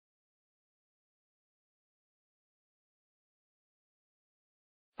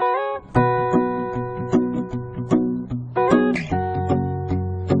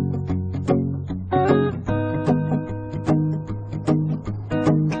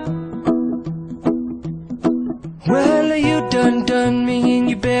undone me and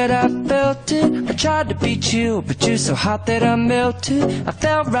you bet I felt it. I tried to be chill, but you're so hot that I melted. I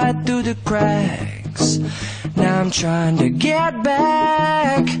fell right through the cracks. Now I'm trying to get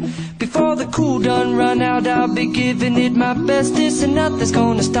back. Before the cool done run out, I'll be giving it my bestest, and nothing's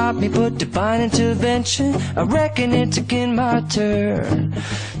gonna stop me but divine intervention. I reckon it's again my turn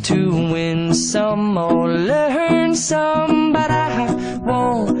to win some or learn some, but I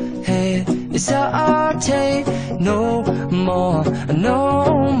won't hesitate no more,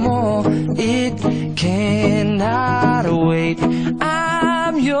 no more. It cannot wait.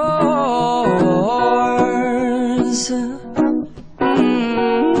 I'm yours.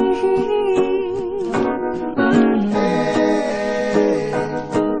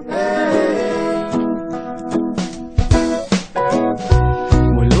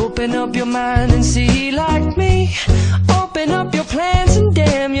 Open up your mind and see like me. Open up your plans and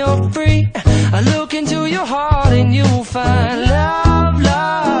damn, you're free. I look into your heart and you'll find love,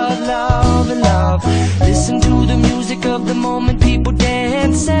 love, love, and love. Listen to the music of the moment, people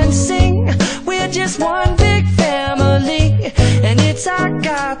dance and sing. We're just one big family, and it's our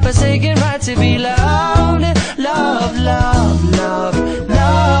God-forsaken right to be loved. Love, love, love,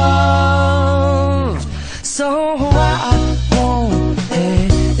 love. So I won't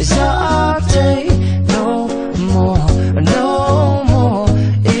hesitate no more, no more.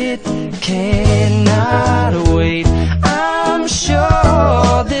 It cannot wait. I'm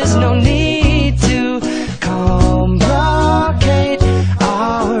sure there's no need to complicate.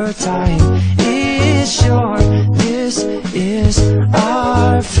 Our time is short. This is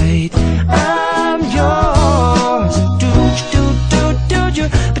our fate. I'm yours. Do you, but do you,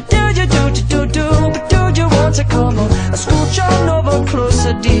 but do you want to come on? I scooch on over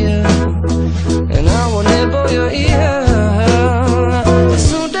closer, dear, and I will nibble your ear.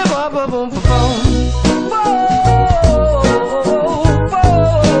 Soon to boom, boom, boom, boom.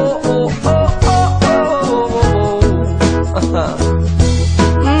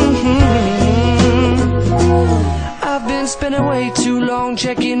 I've been spending way too long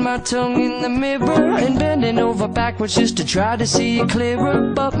checking my tongue in the mirror and bending over backwards just to try to see it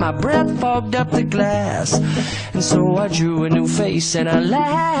clearer, but my breath fogged up the glass, and so I drew a new face and I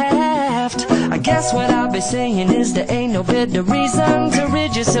laughed. I guess what I'll be saying is there ain't no better reason to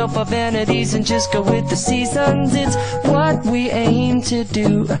rid yourself of vanities and just go with the seasons. It's what we aim to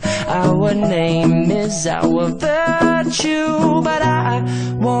do. Our name is our virtue, but I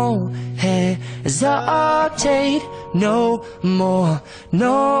won't hesitate no more,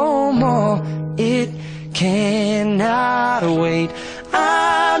 no more. It cannot wait.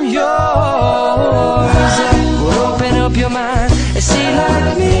 I'm yours. Well, open up your mind and see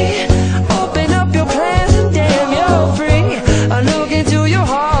like me.